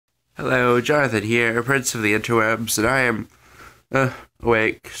Hello, Jonathan here, Prince of the Interwebs, and I am,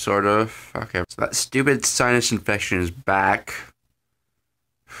 awake, sort of. Okay, so that stupid sinus infection is back.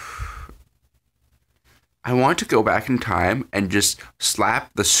 I want to go back in time and just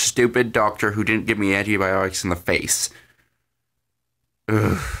slap the stupid doctor who didn't give me antibiotics in the face.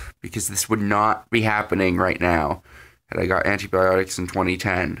 Ugh, because this would not be happening right now had I got antibiotics in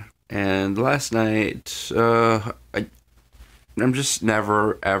 2010. And last night, I'm just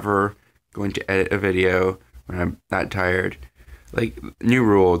never, ever going to edit a video when I'm that tired. Like, new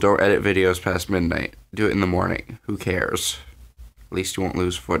rule, don't edit videos past midnight. Do it in the morning. Who cares? At least you won't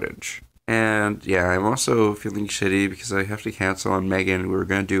lose footage. And, yeah, I'm also feeling shitty because I have to cancel on Megan. We were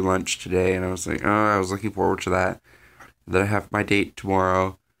going to do lunch today, and I was like, oh, I was looking forward to that. And then I have my date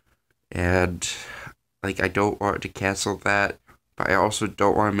tomorrow, and, like, I don't want to cancel that, but I also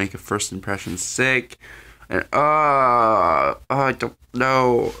don't want to make a first impression sick. And, I don't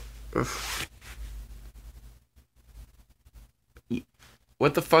know.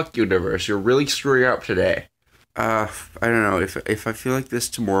 What the fuck, universe? You're really screwing up today. I don't know. If I feel like this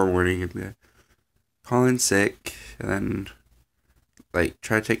tomorrow morning, I'm gonna call in sick, and then, like,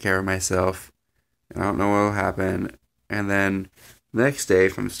 try to take care of myself. I don't know what'll happen. And then, the next day,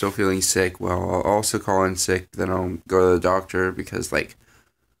 if I'm still feeling sick, well, I'll also call in sick, then I'll go to the doctor, because, like,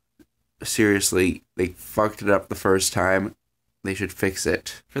 seriously, they fucked it up the first time. They should fix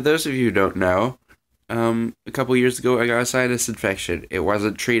it. For those of you who don't know, a couple years ago I got a sinus infection. It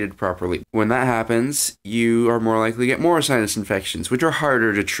wasn't treated properly. When that happens, you are more likely to get more sinus infections, which are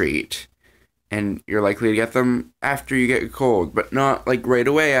harder to treat. And you're likely to get them after you get a cold, but not like right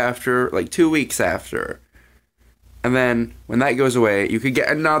away after, like 2 weeks after. And then, when that goes away, you could get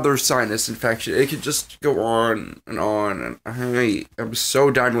another sinus infection. It could just go on, and I'm so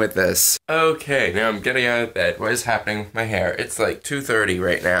done with this. Okay, now I'm getting out of bed. What is happening with my hair? It's like 2:30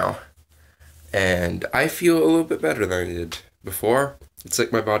 right now. And I feel a little bit better than I did before. It's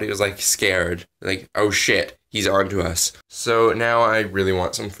like my body was like scared. Like, oh shit, he's on to us. So now I really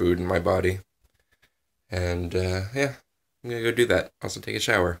want some food in my body. And, yeah, I'm gonna go do that. Also take a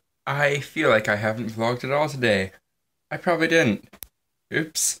shower. I feel like I haven't vlogged at all today. I probably didn't.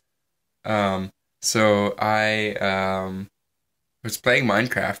 Oops. So I, was playing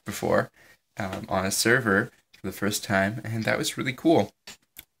Minecraft before, on a server for the first time, and that was really cool.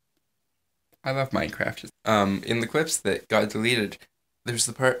 I love Minecraft. In the clips that got deleted, there's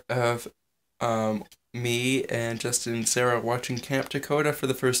the part of, me and Justin and Sarah watching Camp Dakota for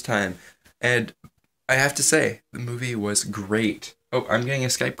the first time, and I have to say, the movie was great. Oh, I'm getting a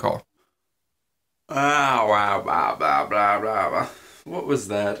Skype call. Wow, blah, blah, blah, blah, blah. What was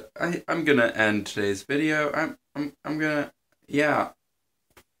that? I'm gonna end today's video. I'm gonna, yeah.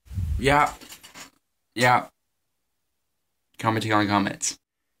 Commenting on comments.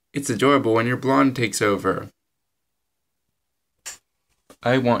 It's adorable when your blonde takes over.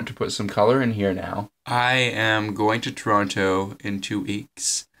 I want to put some color in here now. I am going to Toronto in 2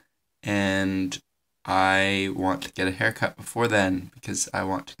 weeks, and I want to get a haircut before then because I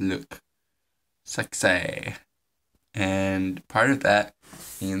want to look sexy. And part of that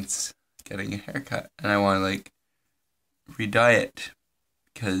means getting a haircut. And I want to, like, re-dye it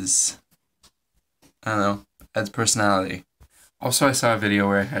because, I don't know, adds personality. Also, I saw a video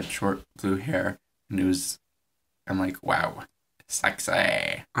where I had short blue hair, and I'm like, wow,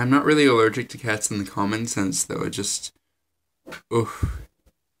 sexy. I'm not really allergic to cats in the common sense, though. It just, oof,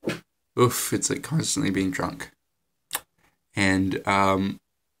 it's like constantly being drunk. And,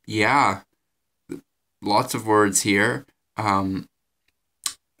 yeah. Lots of words here. The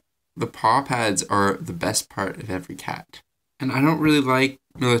paw pads are the best part of every cat. And I don't really like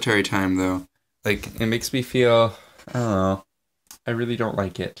military time, though. Like, it makes me feel, I don't know, I really don't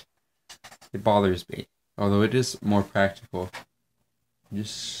like it. It bothers me. Although it is more practical.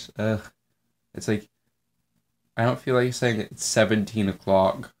 Just, it's like, I don't feel like saying it's 17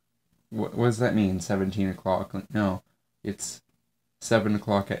 o'clock. What does that mean, 17 o'clock? Like, no, it's 7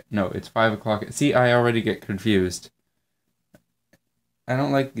 o'clock no, it's 5 o'clock see, I already get confused. I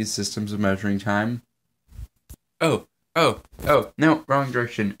don't like these systems of measuring time. Oh, no, wrong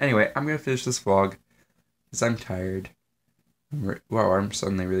direction. Anyway, I'm gonna finish this vlog, because I'm tired. Wow, I'm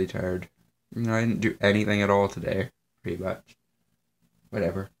suddenly really tired. I didn't do anything at all today, pretty much.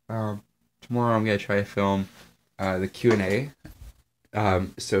 Whatever. Tomorrow I'm gonna try to film, the Q&A.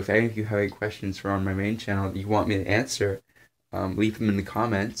 So if any of you have any questions from my main channel that you want me to answer, leave them in the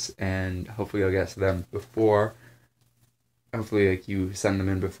comments, and hopefully I'll get to them before, hopefully, like, you send them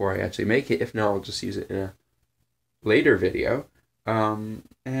in before I actually make it. If not, I'll just use it in a later video.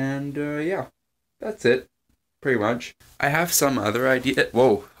 Yeah, that's it. pretty much. I have some other idea.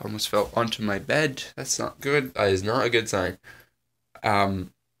 Whoa, almost fell onto my bed. That's not good. That is not a good sign. I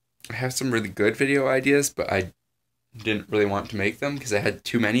have some really good video ideas, but I didn't really want to make them because I had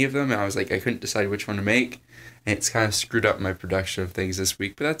too many of them, and I was like, I couldn't decide which one to make, and it's kind of screwed up my production of things this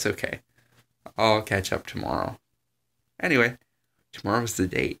week, but that's okay. I'll catch up tomorrow. Anyway, tomorrow's the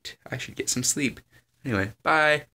date. I should get some sleep. Anyway, bye.